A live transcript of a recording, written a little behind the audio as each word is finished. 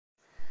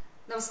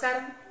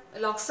നമസ്കാരം.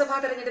 ലോക്സഭാ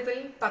തെരഞ്ഞെടുപ്പിൽ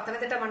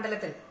പത്തനംതിട്ട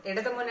മണ്ഡലത്തിൽ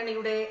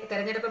ഇടതുമുന്നണിയുടെ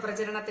തെരഞ്ഞെടുപ്പ്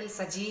പ്രചരണത്തിൽ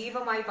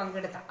സജീവമായി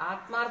പങ്കെടുത്ത,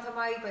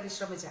 ആത്മാർത്ഥമായി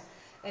പരിശ്രമിച്ച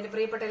എന്റെ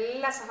പ്രിയപ്പെട്ട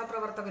എല്ലാ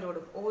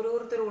സഹപ്രവർത്തകരോടും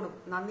ഓരോരുത്തരോടും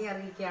നന്ദി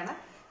അറിയിക്കുകയാണ്.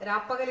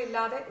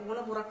 രാപ്പകലില്ലാതെ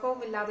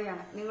ഊണുമുറക്കവും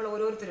ഇല്ലാതെയാണ് നിങ്ങൾ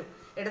ഓരോരുത്തരും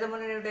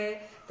ഇടതുമുന്നണിയുടെ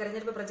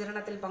തെരഞ്ഞെടുപ്പ്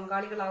പ്രചരണത്തിൽ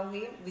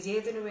പങ്കാളികളാവുകയും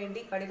വിജയത്തിനു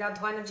വേണ്ടി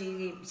കഠിനാധ്വാനം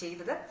ചെയ്യുകയും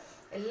ചെയ്തത്.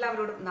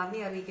 എല്ലാവരോടും നന്ദി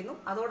അറിയിക്കുന്നു.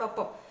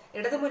 അതോടൊപ്പം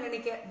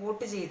ഇടതുമുന്നണിക്ക്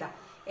വോട്ട് ചെയ്ത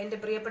എന്റെ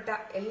പ്രിയപ്പെട്ട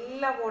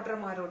എല്ലാ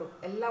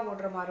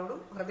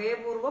വോട്ടർമാരോടും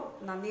ഹൃദയപൂർവ്വം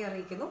നന്ദി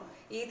അറിയിക്കുന്നു.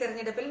 ഈ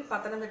തെരഞ്ഞെടുപ്പിൽ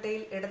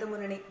പത്തനംതിട്ടയിൽ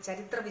ഇടതുമുന്നണി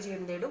ചരിത്ര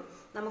വിജയം നേടും.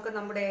 നമുക്ക്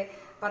നമ്മുടെ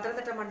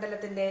പത്തനംതിട്ട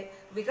മണ്ഡലത്തിന്റെ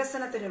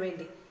വികസനത്തിനു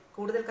വേണ്ടി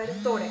കൂടുതൽ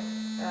കരുത്തോടെ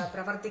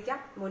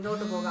പ്രവർത്തിക്കാം,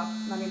 മുന്നോട്ട് പോകാം.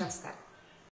 നന്ദി, നമസ്കാരം.